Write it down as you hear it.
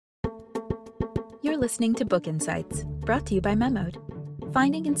You're listening to Book Insights, brought to you by Memode,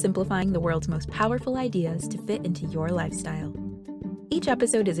 finding and simplifying the world's most powerful ideas to fit into your lifestyle. Each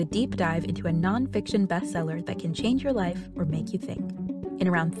episode is a deep dive into a nonfiction bestseller that can change your life or make you think. In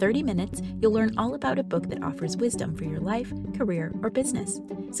around 30 minutes, you'll learn all about a book that offers wisdom for your life, career, or business.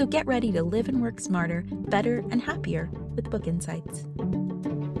 So get ready to live and work smarter, better, and happier with Book Insights.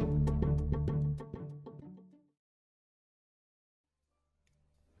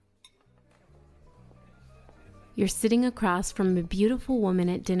 You're sitting across from a beautiful woman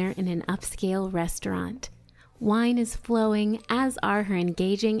at dinner in an upscale restaurant. Wine is flowing, as are her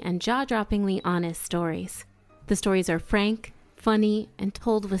engaging and jaw-droppingly honest stories. The stories are frank, funny, and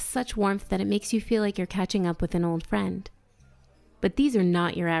told with such warmth that it makes you feel like you're catching up with an old friend. But these are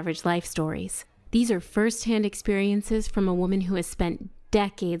not your average life stories. These are first-hand experiences from a woman who has spent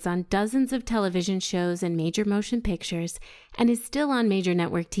decades on dozens of television shows and major motion pictures and is still on major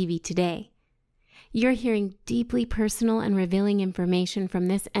network TV today. You're hearing deeply personal and revealing information from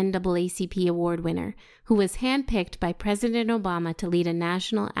this NAACP award winner, who was handpicked by President Obama to lead a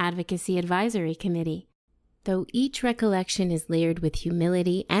national advocacy advisory committee. Though each recollection is layered with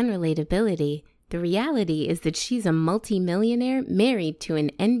humility and relatability, the reality is that she's a multimillionaire married to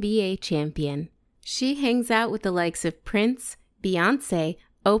an NBA champion. She hangs out with the likes of Prince, Beyoncé,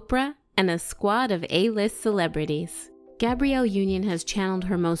 Oprah, and a squad of A-list celebrities. Gabrielle Union has channeled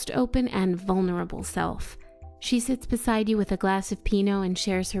her most open and vulnerable self. She sits beside you with a glass of Pinot and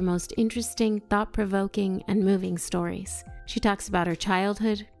shares her most interesting, thought-provoking, and moving stories. She talks about her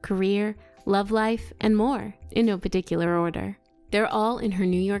childhood, career, love life, and more, in no particular order. They're all in her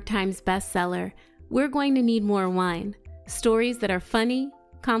New York Times bestseller, We're Going to Need More Wine, stories that are funny,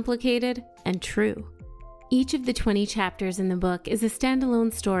 complicated, and true. Each of the 20 chapters in the book is a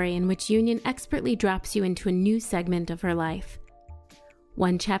standalone story in which Union expertly drops you into a new segment of her life.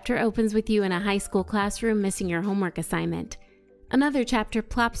 One chapter opens with you in a high school classroom missing your homework assignment. Another chapter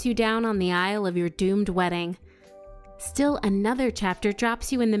plops you down on the aisle of your doomed wedding. Still another chapter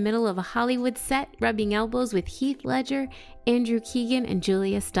drops you in the middle of a Hollywood set, rubbing elbows with Heath Ledger, Andrew Keegan, and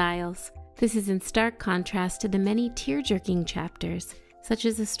Julia Stiles. This is in stark contrast to the many tear-jerking chapters, such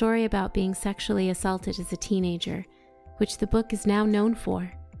as a story about being sexually assaulted as a teenager, which the book is now known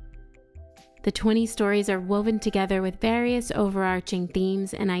for. The 20 stories are woven together with various overarching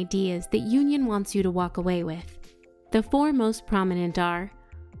themes and ideas that Union wants you to walk away with. The 4 most prominent are: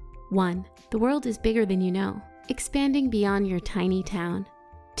 1. The world is bigger than you know, expanding beyond your tiny town.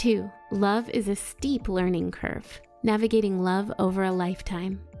 2. Love is a steep learning curve, navigating love over a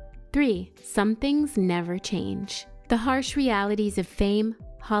lifetime. 3. Some things never change. The harsh realities of fame,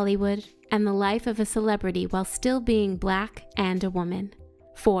 Hollywood, and the life of a celebrity while still being Black and a woman.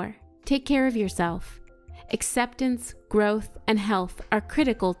 4. Take care of yourself. Acceptance, growth, and health are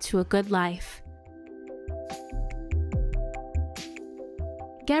critical to a good life.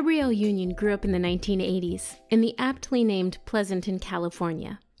 Gabrielle Union grew up in the 1980s in the aptly named Pleasanton,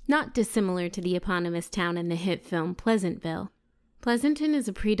 California, not dissimilar to the eponymous town in the hit film Pleasantville. Pleasanton is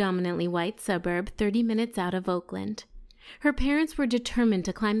a predominantly white suburb 30 minutes out of Oakland. Her parents were determined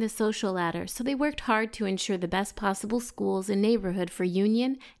to climb the social ladder, so they worked hard to ensure the best possible schools and neighborhood for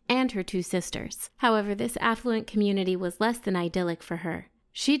Union and her 2 sisters. However, this affluent community was less than idyllic for her.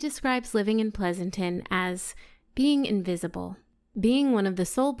 She describes living in Pleasanton as being invisible. Being one of the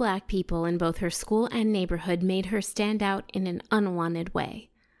sole Black people in both her school and neighborhood made her stand out in an unwanted way.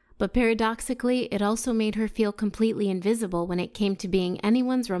 But paradoxically, it also made her feel completely invisible when it came to being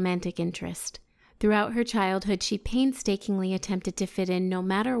anyone's romantic interest. Throughout her childhood, she painstakingly attempted to fit in no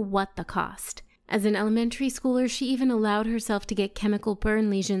matter what the cost. As an elementary schooler, she even allowed herself to get chemical burn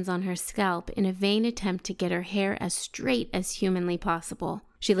lesions on her scalp in a vain attempt to get her hair as straight as humanly possible.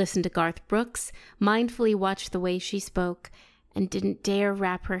 She listened to Garth Brooks, mindfully watched the way she spoke, and didn't dare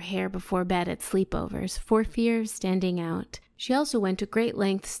wrap her hair before bed at sleepovers for fear of standing out. She also went to great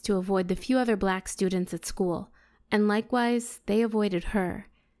lengths to avoid the few other Black students at school, and likewise, they avoided her.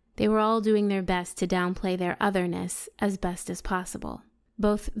 They were all doing their best to downplay their otherness as best as possible.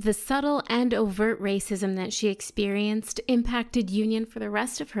 Both the subtle and overt racism that she experienced impacted Union for the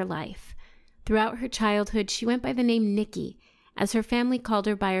rest of her life. Throughout her childhood, she went by the name Nikki, as her family called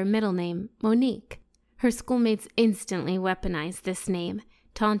her by her middle name, Monique. Her schoolmates instantly weaponized this name,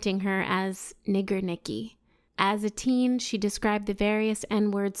 taunting her as Nigger Nikki. As a teen, she described the various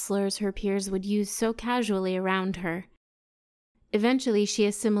N-word slurs her peers would use so casually around her. Eventually, she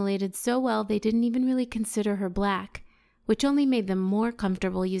assimilated so well they didn't even really consider her Black, which only made them more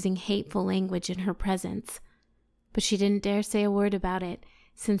comfortable using hateful language in her presence. But she didn't dare say a word about it,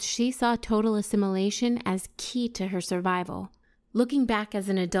 since she saw total assimilation as key to her survival. Looking back as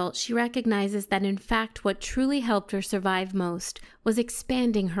an adult, she recognizes that in fact what truly helped her survive most was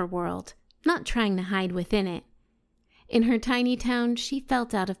expanding her world, not trying to hide within it. In her tiny town, she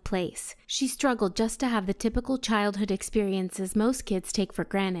felt out of place. She struggled just to have the typical childhood experiences most kids take for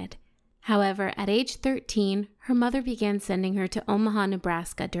granted. However, at age 13, her mother began sending her to Omaha,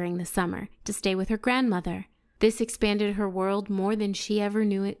 Nebraska during the summer to stay with her grandmother. This expanded her world more than she ever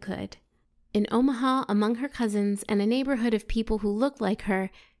knew it could. In Omaha, among her cousins and a neighborhood of people who looked like her,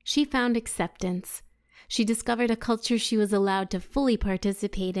 she found acceptance. She discovered a culture she was allowed to fully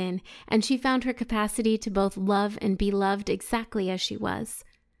participate in, and she found her capacity to both love and be loved exactly as she was.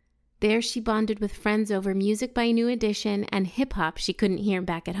 There she bonded with friends over music by New Edition and hip-hop she couldn't hear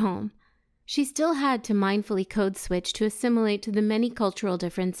back at home. She still had to mindfully code switch to assimilate to the many cultural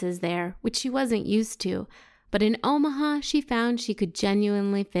differences there, which she wasn't used to, but in Omaha she found she could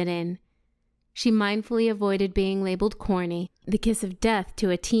genuinely fit in. She mindfully avoided being labeled corny, the kiss of death to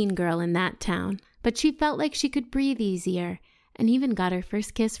a teen girl in that town. But she felt like she could breathe easier, and even got her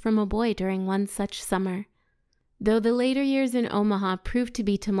first kiss from a boy during one such summer. Though the later years in Omaha proved to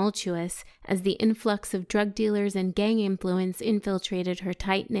be tumultuous, as the influx of drug dealers and gang influence infiltrated her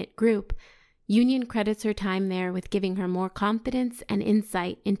tight-knit group, Union credits her time there with giving her more confidence and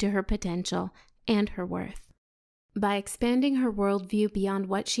insight into her potential and her worth. By expanding her worldview beyond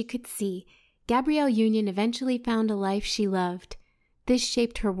what she could see, Gabrielle Union eventually found a life she loved. This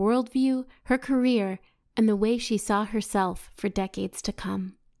shaped her worldview, her career, and the way she saw herself for decades to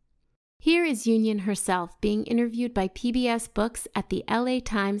come. Here is Union herself being interviewed by PBS Books at the LA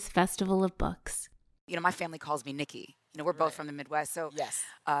Times Festival of Books. My family calls me Nikki. We're both from the Midwest, so Yes.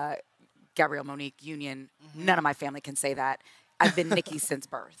 Gabrielle Monique Union, none of my family can say that. I've been Nikki since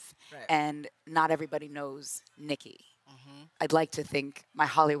birth, Right. and not everybody knows Nikki. I'd like to think my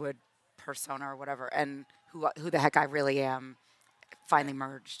Hollywood persona or whatever, and who the heck I really am, finally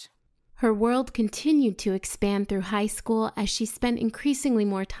merged. Her world continued to expand through high school as she spent increasingly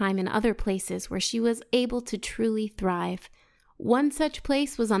more time in other places where she was able to truly thrive. One such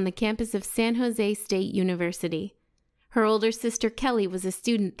place was on the campus of San Jose State University. Her older sister Kelly was a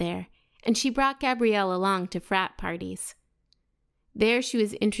student there, and she brought Gabrielle along to frat parties. There she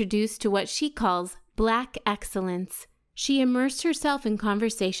was introduced to what she calls Black excellence. She immersed herself in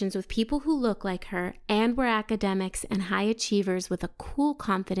conversations with people who look like her and were academics and high achievers with a cool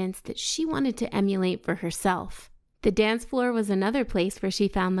confidence that she wanted to emulate for herself. The dance floor was another place where she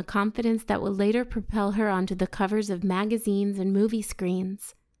found the confidence that would later propel her onto the covers of magazines and movie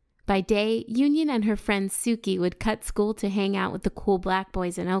screens. By day, Union and her friend Suki would cut school to hang out with the cool black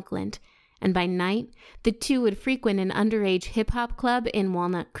boys in Oakland, and by night, the two would frequent an underage hip-hop club in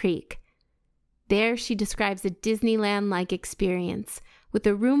Walnut Creek. There, she describes a Disneyland-like experience, with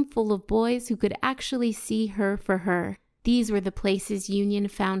a room full of boys who could actually see her for her. These were the places Union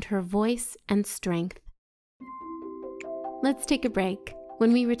found her voice and strength. Let's take a break.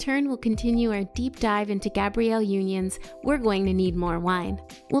 When we return, we'll continue our deep dive into Gabrielle Union's We're Going to Need More Wine.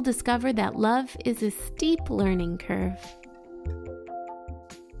 We'll discover that love is a steep learning curve.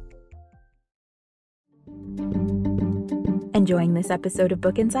 Enjoying this episode of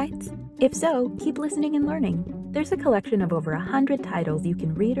Book Insights? If so, keep listening and learning. There's a collection of over 100 titles you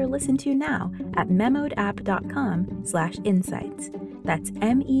can read or listen to now at memodapp.com/insights. That's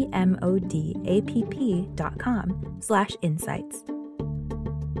memodapp.com/insights.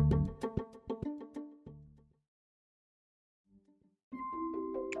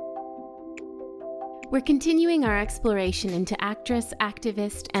 We're continuing our exploration into actress,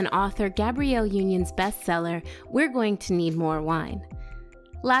 activist, and author Gabrielle Union's bestseller, We're Going to Need More Wine.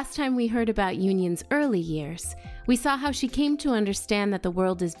 Last time we heard about Union's early years, we saw how she came to understand that the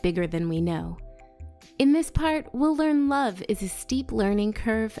world is bigger than we know. In this part, we'll learn love is a steep learning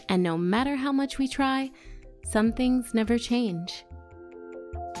curve, and no matter how much we try, some things never change.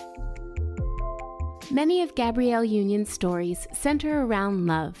 Many of Gabrielle Union's stories center around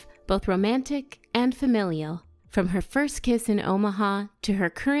love, both romantic and familial. From her first kiss in Omaha to her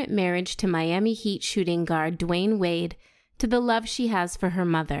current marriage to Miami Heat shooting guard Dwayne Wade, to the love she has for her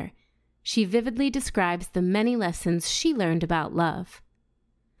mother, she vividly describes the many lessons she learned about love.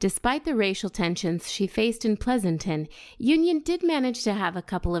 Despite the racial tensions she faced in Pleasanton, Union did manage to have a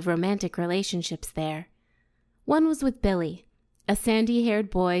couple of romantic relationships there. One was with Billy, a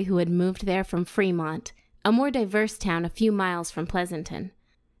sandy-haired boy who had moved there from Fremont, a more diverse town a few miles from Pleasanton.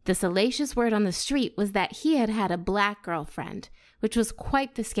 The salacious word on the street was that he had had a black girlfriend, which was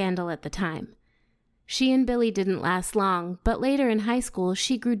quite the scandal at the time. She and Billy didn't last long, but later in high school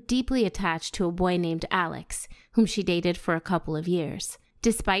she grew deeply attached to a boy named Alex, whom she dated for a couple of years.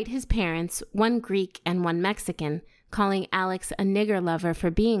 Despite his parents, one Greek and one Mexican, calling Alex a nigger lover for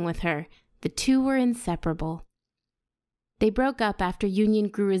being with her. The two were inseparable. They broke up after Union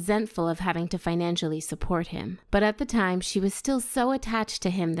grew resentful of having to financially support him. But at the time, she was still so attached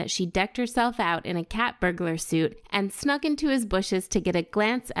to him that she decked herself out in a cat burglar suit and snuck into his bushes to get a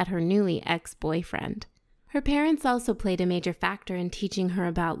glance at her newly ex-boyfriend. Her parents also played a major factor in teaching her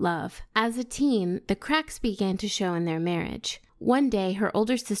about love. As a teen, the cracks began to show in their marriage. One day, her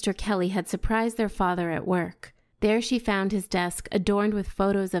older sister Kelly had surprised their father at work. There she found his desk adorned with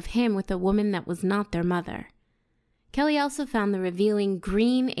photos of him with a woman that was not their mother. Kelly also found the revealing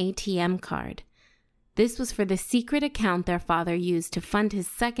green ATM card. This was for the secret account their father used to fund his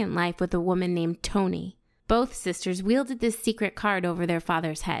second life with a woman named Tony. Both sisters wielded this secret card over their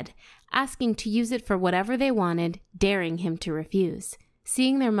father's head, asking to use it for whatever they wanted, daring him to refuse.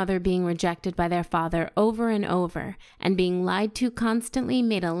 Seeing their mother being rejected by their father over and over and being lied to constantly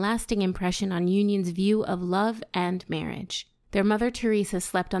made a lasting impression on Union's view of love and marriage. Their mother, Teresa,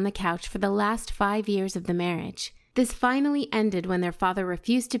 slept on the couch for the last 5 years of the marriage. This finally ended when their father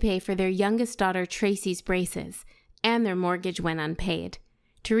refused to pay for their youngest daughter Tracy's braces, and their mortgage went unpaid.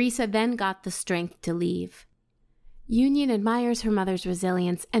 Teresa then got the strength to leave. Union admires her mother's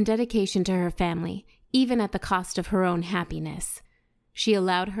resilience and dedication to her family, even at the cost of her own happiness. She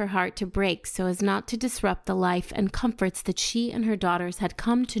allowed her heart to break so as not to disrupt the life and comforts that she and her daughters had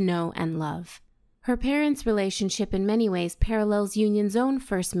come to know and love. Her parents' relationship in many ways parallels Union's own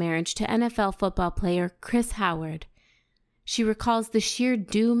first marriage to NFL football player Chris Howard. She recalls the sheer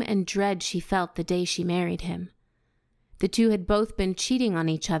doom and dread she felt the day she married him. The two had both been cheating on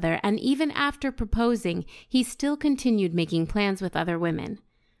each other, and even after proposing, he still continued making plans with other women.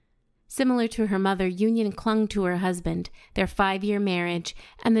 Similar to her mother, Union clung to her husband, their 5-year marriage,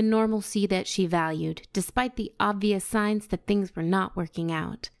 and the normalcy that she valued, despite the obvious signs that things were not working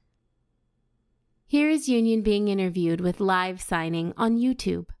out. Here is Union being interviewed with live signing on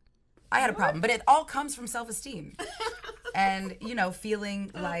YouTube. I had a problem, but it all comes from self-esteem. And, feeling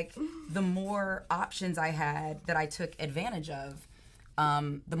like the more options I had that I took advantage of,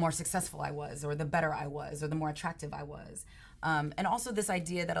 the more successful I was, or the better I was, or the more attractive I was. And also this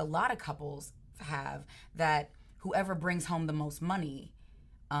idea that a lot of couples have, that whoever brings home the most money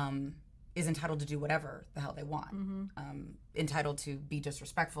is entitled to do whatever the hell they want. Mm-hmm. Entitled to be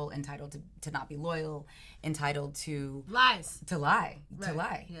disrespectful, entitled to not be loyal, entitled to lie.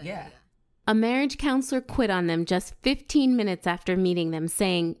 Yeah. A marriage counselor quit on them just 15 minutes after meeting them,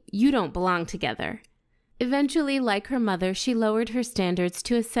 saying, "You don't belong together." Eventually, like her mother, she lowered her standards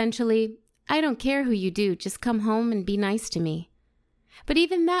to essentially, "I don't care who you do, just come home and be nice to me." But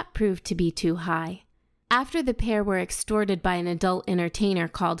even that proved to be too high. After the pair were extorted by an adult entertainer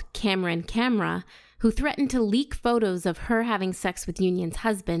called Cameron Camera, who threatened to leak photos of her having sex with Union's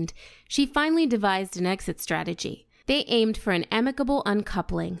husband, she finally devised an exit strategy. They aimed for an amicable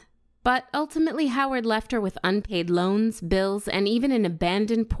uncoupling. But ultimately, Howard left her with unpaid loans, bills, and even an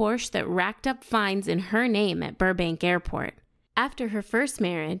abandoned Porsche that racked up fines in her name at Burbank Airport. After her first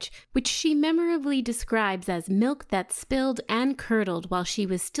marriage, which she memorably describes as milk that spilled and curdled while she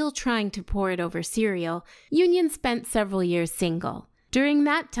was still trying to pour it over cereal, Union spent several years single. During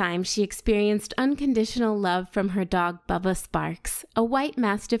that time, she experienced unconditional love from her dog Bubba Sparks, a white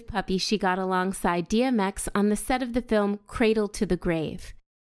Mastiff puppy she got alongside DMX on the set of the film Cradle to the Grave.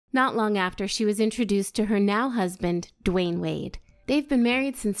 Not long after, she was introduced to her now husband, Dwayne Wade. They've been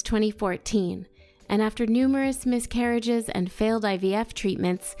married since 2014, and after numerous miscarriages and failed IVF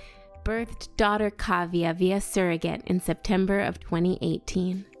treatments, birthed daughter Kavya via surrogate in September of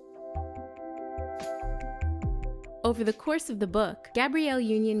 2018. Over the course of the book, Gabrielle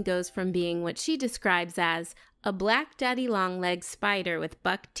Union goes from being what she describes as a black daddy-long-legged spider with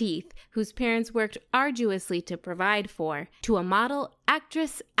buck teeth whose parents worked arduously to provide for, to a model,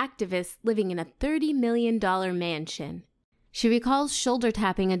 actress, activist living in a $30 million mansion. She recalls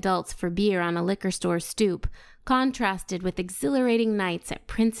shoulder-tapping adults for beer on a liquor store stoop, contrasted with exhilarating nights at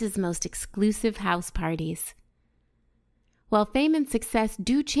Prince's most exclusive house parties. While fame and success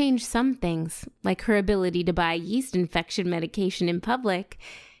do change some things, like her ability to buy yeast infection medication in public,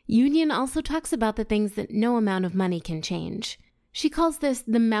 Union also talks about the things that no amount of money can change. She calls this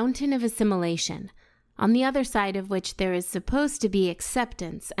the mountain of assimilation, on the other side of which there is supposed to be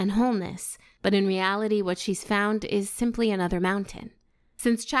acceptance and wholeness, but in reality what she's found is simply another mountain.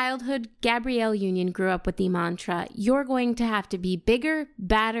 Since childhood, Gabrielle Union grew up with the mantra, "You're going to have to be bigger,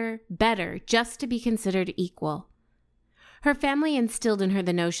 badder, better, just to be considered equal." Her family instilled in her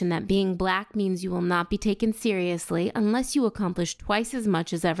the notion that being black means you will not be taken seriously unless you accomplish twice as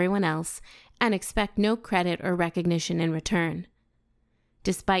much as everyone else and expect no credit or recognition in return.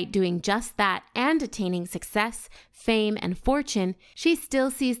 Despite doing just that and attaining success, fame, and fortune, she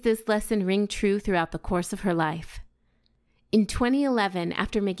still sees this lesson ring true throughout the course of her life. In 2011,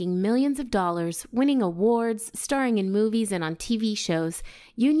 after making millions of dollars, winning awards, starring in movies and on TV shows,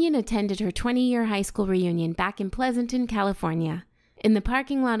 Union attended her 20-year high school reunion back in Pleasanton, California. In the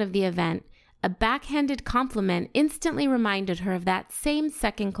parking lot of the event, a backhanded compliment instantly reminded her of that same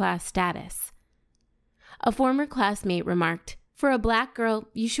second-class status. A former classmate remarked, "For a black girl,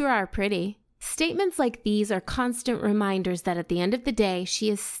 you sure are pretty." Statements like these are constant reminders that at the end of the day, she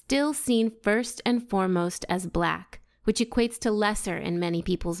is still seen first and foremost as black, which equates to lesser in many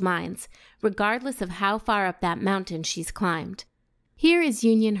people's minds, regardless of how far up that mountain she's climbed. Here is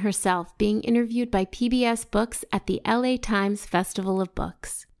Union herself being interviewed by PBS Books at the LA Times Festival of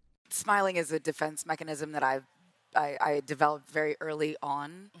Books. Smiling is a defense mechanism that I developed very early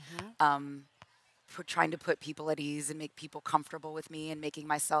on. For trying to put people at ease and make people comfortable with me and making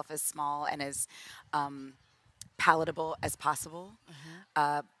myself as small and as palatable as possible.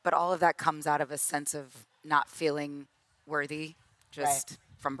 But all of that comes out of a sense of not feeling worthy just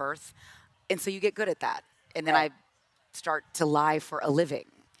from birth. And so you get good at that. And then I start to lie for a living.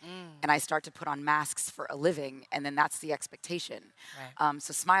 And I start to put on masks for a living, and then that's the expectation.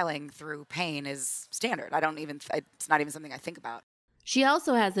 So smiling through pain is standard. It's not even something I think about. She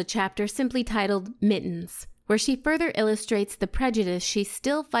also has a chapter simply titled Mittens, where she further illustrates the prejudice she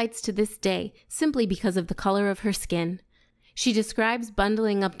still fights to this day simply because of the color of her skin. She describes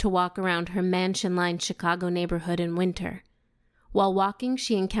bundling up to walk around her mansion-lined Chicago neighborhood in winter. While walking,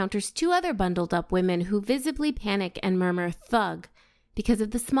 she encounters two other bundled-up women who visibly panic and murmur "thug" because of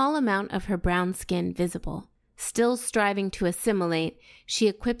the small amount of her brown skin visible. Still striving to assimilate, she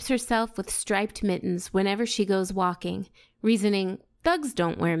equips herself with striped mittens whenever she goes walking, reasoning, thugs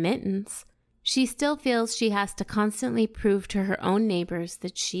don't wear mittens. She still feels she has to constantly prove to her own neighbors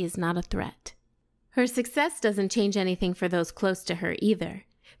that she is not a threat. Her success doesn't change anything for those close to her either.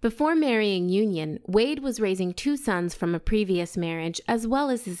 Before marrying Union, Wade was raising 2 sons from a previous marriage as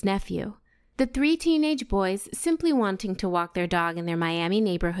well as his nephew. The 3 teenage boys, simply wanting to walk their dog in their Miami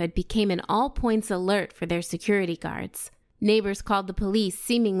neighborhood, became an all-points alert for their security guards. Neighbors called the police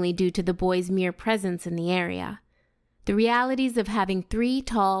seemingly due to the boys' mere presence in the area. The realities of having 3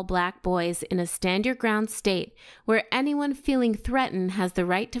 tall black boys in a stand-your-ground state where anyone feeling threatened has the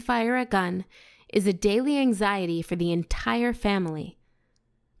right to fire a gun is a daily anxiety for the entire family.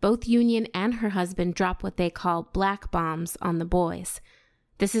 Both Union and her husband drop what they call black bombs on the boys.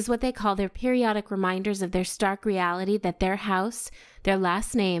 This is what they call their periodic reminders of their stark reality that their house, their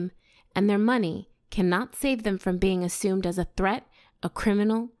last name, and their money cannot save them from being assumed as a threat, a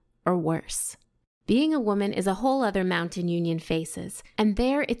criminal, or worse. Being a woman is a whole other mountain Union faces, and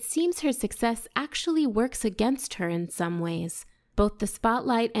there it seems her success actually works against her in some ways. Both the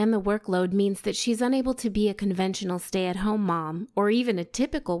spotlight and the workload means that she's unable to be a conventional stay-at-home mom or even a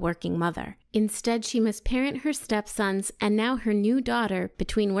typical working mother. Instead, she must parent her stepsons and now her new daughter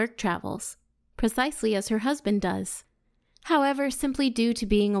between work travels, precisely as her husband does. However, simply due to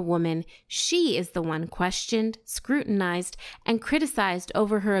being a woman, she is the one questioned, scrutinized, and criticized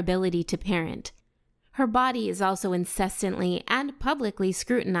over her ability to parent. Her body is also incessantly and publicly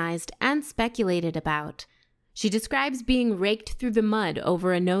scrutinized and speculated about. She describes being raked through the mud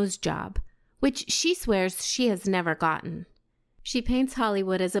over a nose job, which she swears she has never gotten. She paints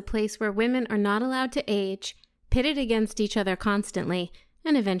Hollywood as a place where women are not allowed to age, pitted against each other constantly,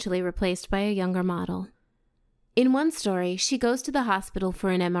 and eventually replaced by a younger model. In one story, she goes to the hospital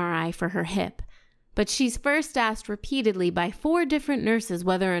for an MRI for her hip, but she's first asked repeatedly by 4 different nurses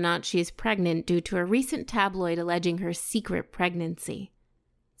whether or not she is pregnant due to a recent tabloid alleging her secret pregnancy.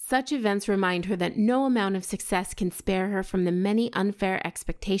 Such events remind her that no amount of success can spare her from the many unfair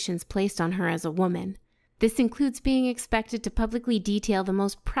expectations placed on her as a woman. This includes being expected to publicly detail the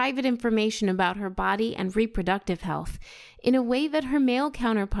most private information about her body and reproductive health in a way that her male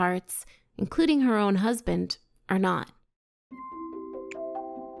counterparts, including her own husband, are not.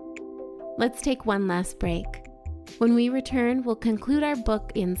 Let's take one last break. When we return, we'll conclude our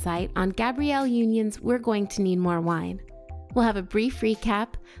book insight on Gabrielle Union's We're Going to Need More Wine. We'll have a brief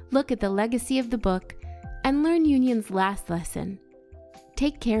recap, look at the legacy of the book, and learn Union's last lesson.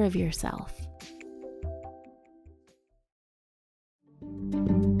 Take care of yourself.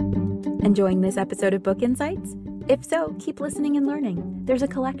 Enjoying this episode of Book Insights? If so, keep listening and learning. There's a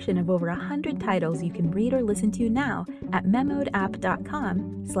collection of over 100 titles you can read or listen to now at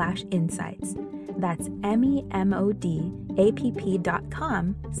memodapp.com/insights. That's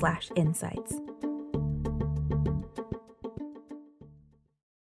memodapp.com/insights.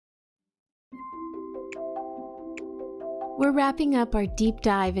 We're wrapping up our deep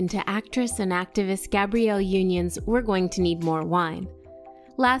dive into actress and activist Gabrielle Union's We're Going to Need More Wine.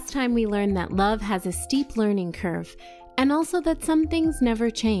 Last time we learned that love has a steep learning curve, and also that some things never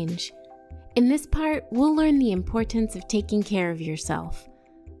change. In this part, we'll learn the importance of taking care of yourself.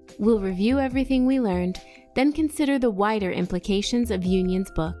 We'll review everything we learned, then consider the wider implications of Union's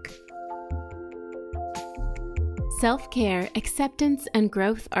book. Self-care, acceptance, and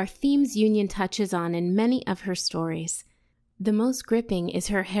growth are themes Union touches on in many of her stories. The most gripping is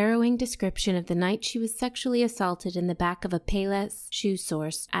her harrowing description of the night she was sexually assaulted in the back of a Payless shoe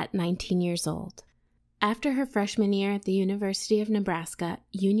source at 19 years old. After her freshman year at the University of Nebraska,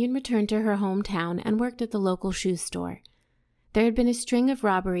 Union returned to her hometown and worked at the local shoe store. There had been a string of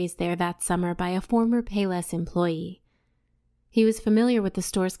robberies there that summer by a former Payless employee. He was familiar with the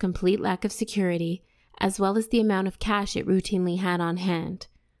store's complete lack of security, as well as the amount of cash it routinely had on hand.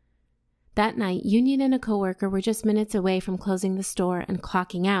 That night, Union and a coworker were just minutes away from closing the store and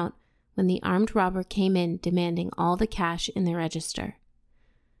clocking out when the armed robber came in demanding all the cash in the register.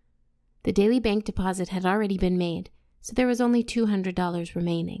 The daily bank deposit had already been made, so there was only $200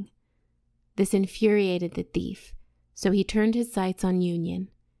 remaining. This infuriated the thief, so he turned his sights on Union.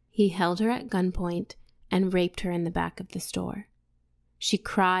 He held her at gunpoint and raped her in the back of the store. She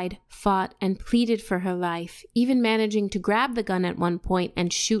cried, fought, and pleaded for her life, even managing to grab the gun at one point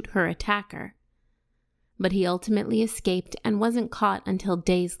and shoot her attacker. But he ultimately escaped and wasn't caught until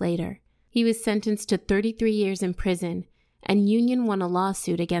days later. He was sentenced to 33 years in prison, and Union won a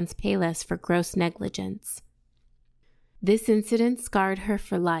lawsuit against Payless for gross negligence. This incident scarred her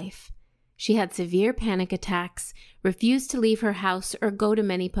for life. She had severe panic attacks, refused to leave her house or go to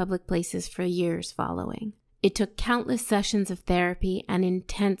many public places for years following. It took countless sessions of therapy and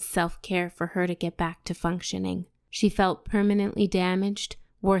intense self-care for her to get back to functioning. She felt permanently damaged,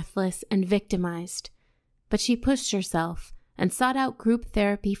 worthless, and victimized. But she pushed herself and sought out group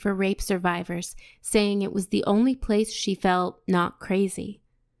therapy for rape survivors, saying it was the only place she felt not crazy.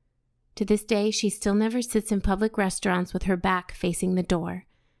 To this day, she still never sits in public restaurants with her back facing the door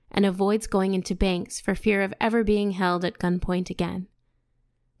and avoids going into banks for fear of ever being held at gunpoint again.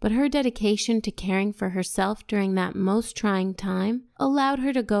 But her dedication to caring for herself during that most trying time allowed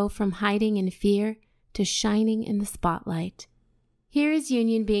her to go from hiding in fear to shining in the spotlight. Here is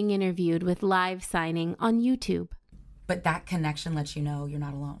Union being interviewed with live signing on YouTube. But that connection lets you know you're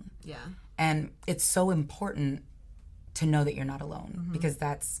not alone. Yeah. And it's so important to know that you're not alone, because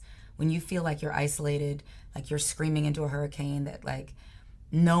that's when you feel like you're isolated, like you're screaming into a hurricane, that like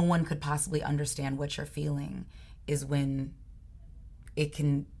no one could possibly understand what you're feeling, is when it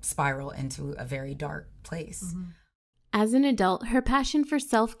can spiral into a very dark place. As an adult, her passion for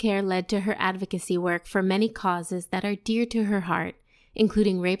self-care led to her advocacy work for many causes that are dear to her heart,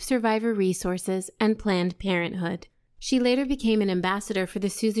 including rape survivor resources and Planned Parenthood. She later became an ambassador for the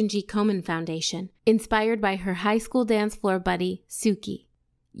Susan G. Komen Foundation, inspired by her high school dance floor buddy, Suki.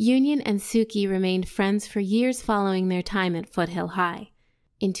 Union and Suki remained friends for years following their time at Foothill High.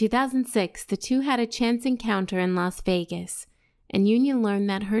 In 2006, the two had a chance encounter in Las Vegas, and Union learned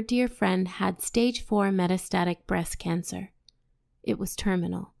that her dear friend had stage 4 metastatic breast cancer. It was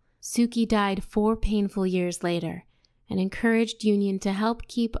terminal. Suki died 4 painful years later and encouraged Union to help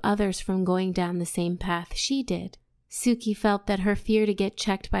keep others from going down the same path she did. Suki felt that her fear to get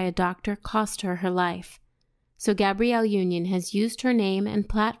checked by a doctor cost her life. So Gabrielle Union has used her name and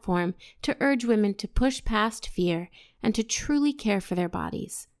platform to urge women to push past fear and to truly care for their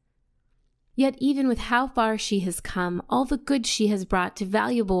bodies. Yet even with how far she has come, all the good she has brought to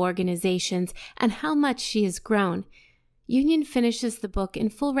valuable organizations, and how much she has grown, Union finishes the book in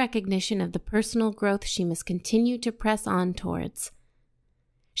full recognition of the personal growth she must continue to press on towards.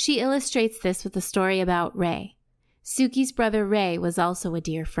 She illustrates this with a story about Ray. Suki's brother Ray was also a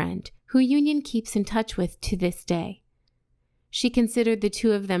dear friend, who Union keeps in touch with to this day. She considered the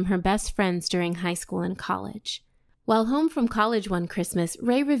two of them her best friends during high school and college. While home from college one Christmas,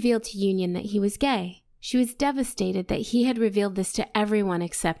 Ray revealed to Union that he was gay. She was devastated that he had revealed this to everyone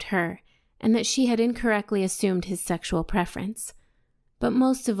except her, and that she had incorrectly assumed his sexual preference. But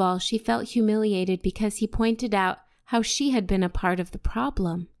most of all, she felt humiliated because he pointed out how she had been a part of the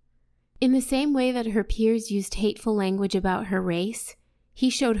problem. In the same way that her peers used hateful language about her race,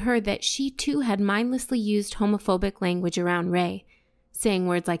 he showed her that she too had mindlessly used homophobic language around Ray, saying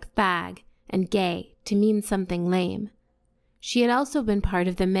words like fag and gay to mean something lame. She had also been part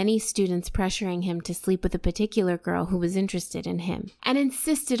of the many students pressuring him to sleep with a particular girl who was interested in him, and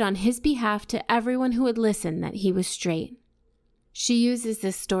insisted on his behalf to everyone who would listen that he was straight. She uses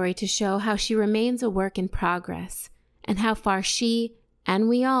this story to show how she remains a work in progress, and how far she, and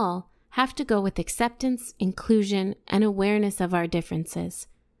we all, have to go with acceptance, inclusion, and awareness of our differences.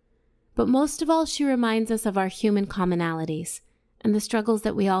 But most of all, she reminds us of our human commonalities and the struggles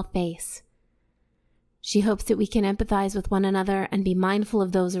that we all face. She hopes that we can empathize with one another and be mindful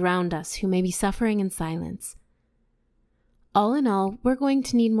of those around us who may be suffering in silence. All in all, We're Going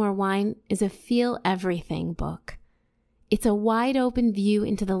to Need More Wine is a feel everything book. It's a wide open view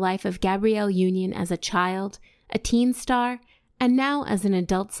into the life of Gabrielle Union as a child, a teen star, and now as an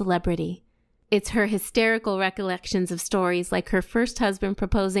adult celebrity. It's her hysterical recollections of stories like her first husband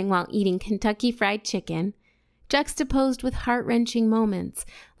proposing while eating Kentucky Fried Chicken, juxtaposed with heart-wrenching moments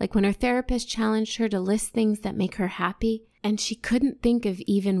like when her therapist challenged her to list things that make her happy, and she couldn't think of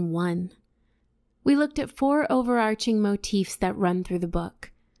even one. We looked at 4 overarching motifs that run through the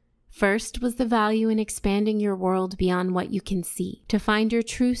book. First was the value in expanding your world beyond what you can see, to find your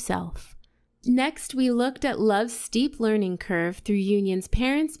true self. Next, we looked at love's steep learning curve through Union's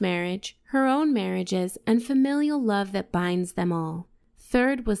parents' marriage, her own marriages, and familial love that binds them all.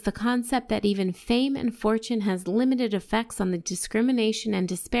 Third was the concept that even fame and fortune has limited effects on the discrimination and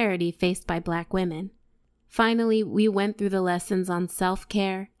disparity faced by Black women. Finally, we went through the lessons on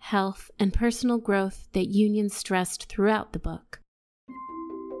self-care, health, and personal growth that Union stressed throughout the book.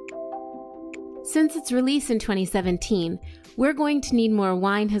 Since its release in 2017, We're Going to Need More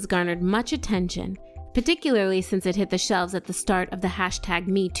Wine has garnered much attention, particularly since it hit the shelves at the start of the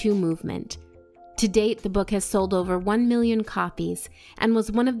 #MeToo movement. To date, the book has sold over 1 million copies and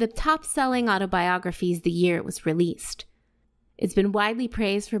was one of the top-selling autobiographies the year it was released. It's been widely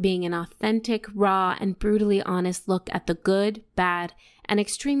praised for being an authentic, raw, and brutally honest look at the good, bad, and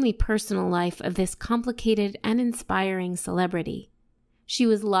extremely personal life of this complicated and inspiring celebrity. She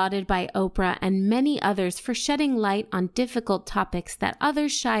was lauded by Oprah and many others for shedding light on difficult topics that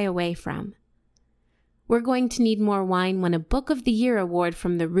others shy away from. We're Going to Need More Wine won a Book of the Year award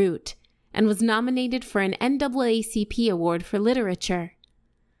from The Root and was nominated for an NAACP award for literature.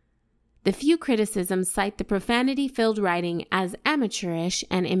 The few criticisms cite the profanity-filled writing as amateurish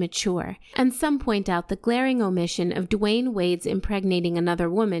and immature, and some point out the glaring omission of Dwayne Wade's impregnating another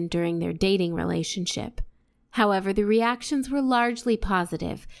woman during their dating relationship. However, the reactions were largely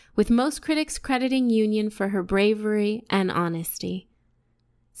positive, with most critics crediting Union for her bravery and honesty.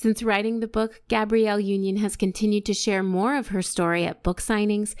 Since writing the book, Gabrielle Union has continued to share more of her story at book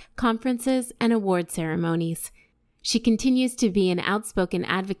signings, conferences, and award ceremonies. She continues to be an outspoken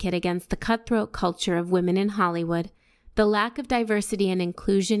advocate against the cutthroat culture of women in Hollywood, the lack of diversity and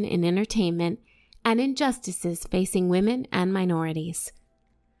inclusion in entertainment, and injustices facing women and minorities.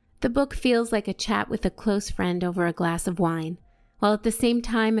 The book feels like a chat with a close friend over a glass of wine, while at the same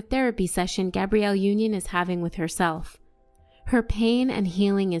time a therapy session Gabrielle Union is having with herself. Her pain and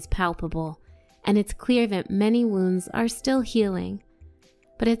healing is palpable, and it's clear that many wounds are still healing.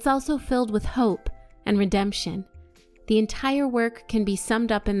 But it's also filled with hope and redemption. The entire work can be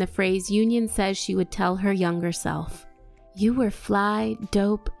summed up in the phrase Union says she would tell her younger self. You were fly,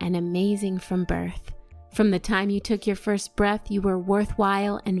 dope, and amazing from birth. From the time you took your first breath, you were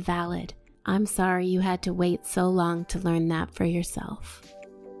worthwhile and valid. I'm sorry you had to wait so long to learn that for yourself.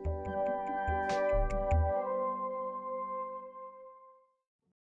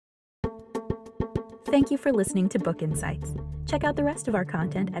 Thank you for listening to Book Insights. Check out the rest of our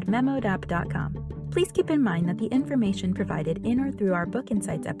content at memoed.com. Please keep in mind that the information provided in or through our Book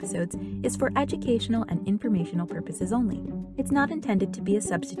Insights episodes is for educational and informational purposes only. It's not intended to be a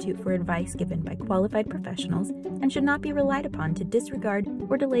substitute for advice given by qualified professionals and should not be relied upon to disregard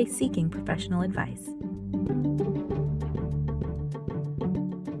or delay seeking professional advice.